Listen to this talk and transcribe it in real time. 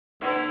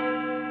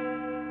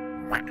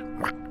The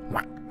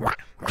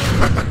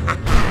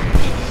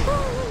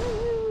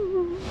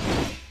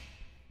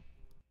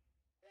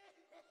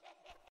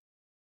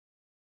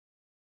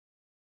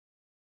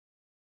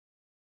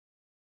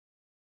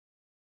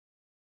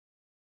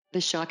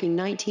shocking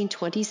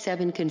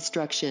 1927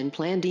 construction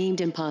plan deemed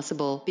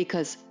impossible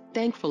because,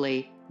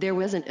 thankfully, there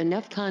wasn't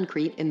enough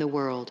concrete in the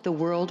world. The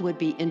world would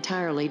be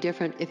entirely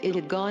different if it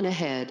had gone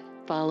ahead,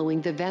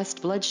 following the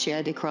vast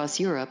bloodshed across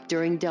Europe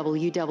during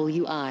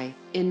WWI.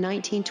 In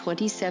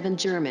 1927,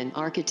 German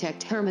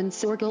architect Herman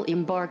Sörgel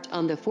embarked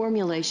on the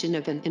formulation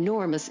of an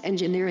enormous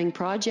engineering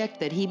project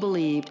that he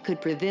believed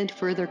could prevent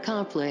further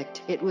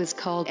conflict. It was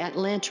called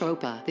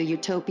Atlantropa. The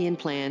utopian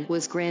plan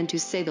was grand to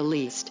say the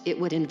least. It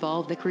would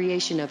involve the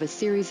creation of a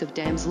series of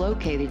dams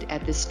located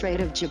at the Strait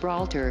of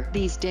Gibraltar.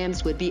 These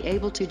dams would be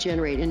able to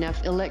generate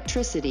enough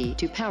electricity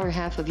to power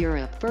half of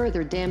Europe.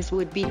 Further dams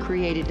would be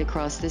created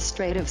across the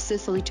Strait of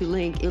Sicily to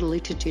link Italy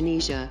to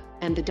Tunisia,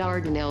 and the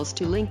Dardanelles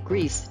to link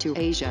Greece to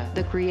Asia.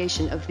 The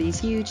creation of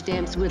these huge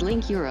dams would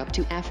link Europe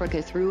to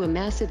Africa through a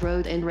massive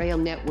road and rail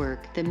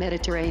network. The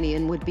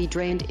Mediterranean would be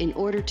drained in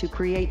order to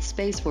create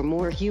space for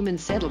more human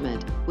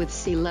settlement, with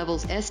sea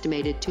levels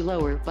estimated to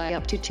lower by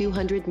up to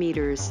 200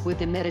 meters. With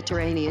the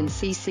Mediterranean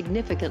Sea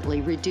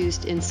significantly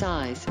reduced in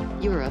size,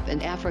 Europe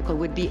and Africa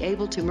would be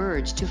able to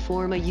merge to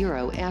form a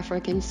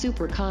Euro-African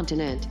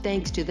supercontinent.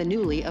 Thanks to the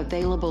newly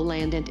available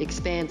land and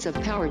expanse of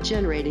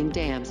power-generating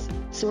dams,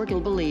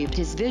 Sörgel believed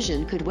his vision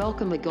could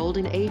welcome a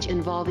golden age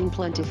involving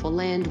plentiful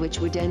land which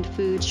would end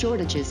food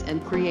shortages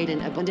and create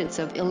an abundance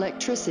of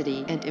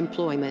electricity and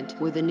employment.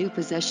 With a new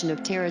possession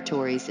of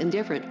territories in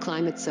different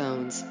climate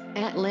zones,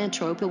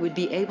 Atlantropa would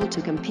be able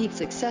to compete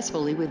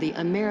successfully with the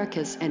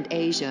Americas and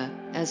Asia,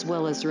 as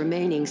well as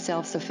remaining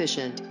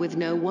self-sufficient, with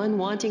no one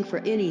wanting for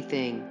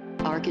anything.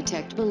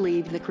 Architect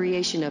believed the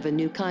creation of a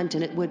new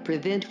continent would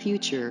prevent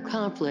future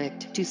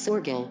conflict. To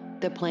Sörgel,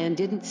 the plan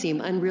didn't seem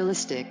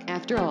unrealistic.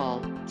 After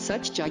all,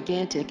 such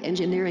gigantic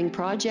engineering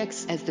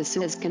projects as the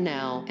Suez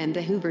Canal and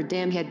the Hoover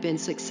Dam had been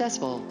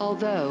successful,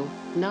 although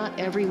not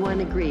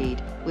everyone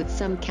agreed, with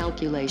some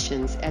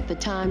calculations at the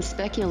time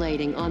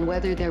speculating on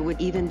whether there would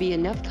even be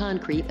enough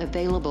concrete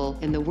available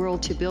in the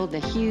world to build the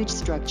huge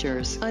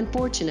structures.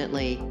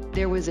 Unfortunately,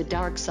 there was a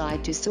dark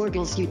side to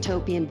Sörgel's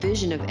utopian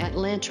vision of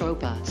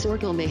Atlantropa.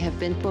 Sörgel may have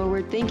been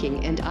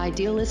forward-thinking and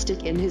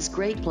idealistic in his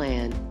great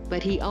plan,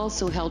 but he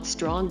also held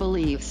strong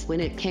beliefs when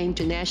it came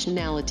to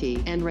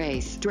nationality and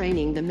race.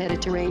 Draining the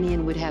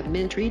Mediterranean would have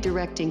meant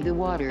redirecting the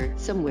water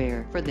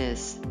somewhere. For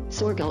this,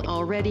 Sörgel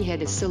already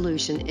had a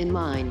solution in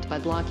mind. By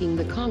blocking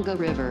the Congo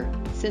River,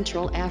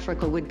 Central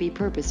Africa would be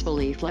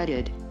purposefully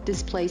flooded,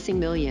 displacing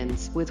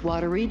millions. With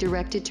water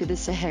redirected to the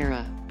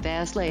Sahara,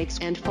 vast lakes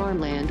and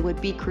farmland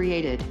would be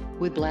created,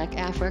 with black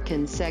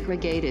Africans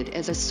segregated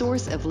as a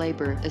source of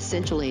labor.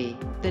 Essentially,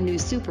 the new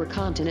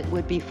supercontinent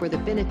would be for the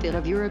benefit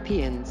of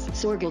Europeans.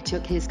 Sörgel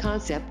took his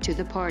concept to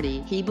the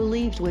party he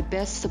believed would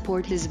best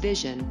support his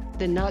vision,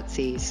 the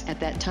Nazis. At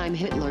that time,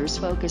 Hitler's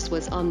focus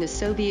was on the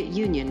Soviet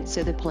Union,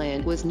 so the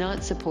plan was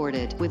not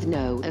supported. With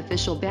no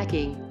official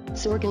backing,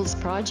 Sörgel's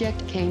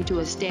project came to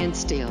a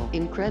standstill.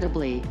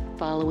 Incredibly,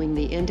 following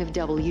the end of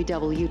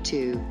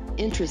WW2,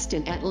 interest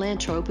in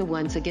Atlantropa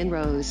once again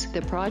rose.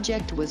 The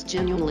project was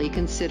genuinely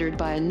considered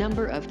by a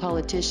number of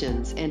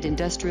politicians and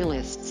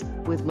industrialists,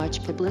 with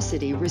much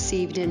publicity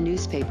received in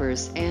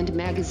newspapers and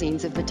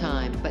magazines of the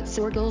time. But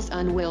Sörgel's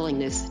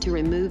unwillingness to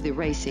remove the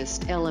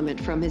racist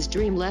element from his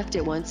dream left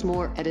it once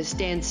more at a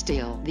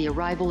standstill. The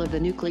arrival of the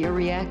nuclear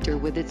reactor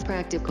with its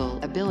practical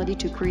ability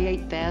to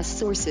create vast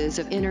sources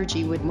of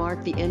energy would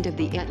mark the end of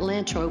the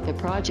Atlantropa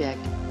project,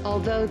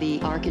 although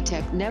the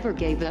architect never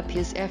gave up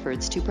his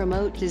efforts to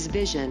promote his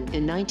vision.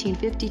 In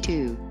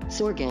 1952,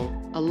 Sörgel,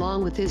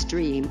 along with his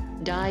dream,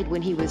 died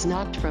when he was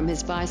knocked from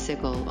his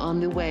bicycle on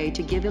the way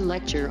to give a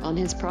lecture on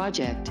his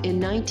project.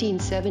 In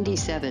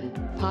 1977,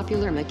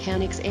 Popular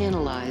Mechanics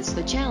analyzed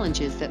the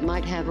challenges that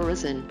might have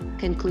arisen,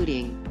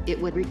 concluding, it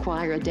would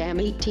require a dam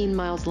 18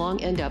 miles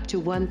long and up to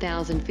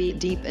 1,000 feet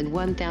deep and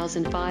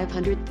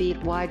 1,500 feet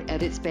wide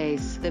at its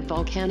base. The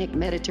volcanic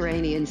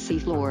Mediterranean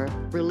seafloor,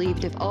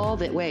 relieved of all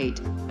that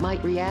weight,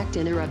 might react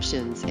in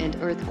eruptions and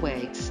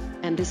earthquakes,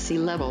 and the sea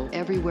level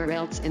everywhere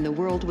else in the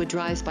world would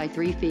rise by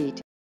 3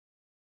 feet.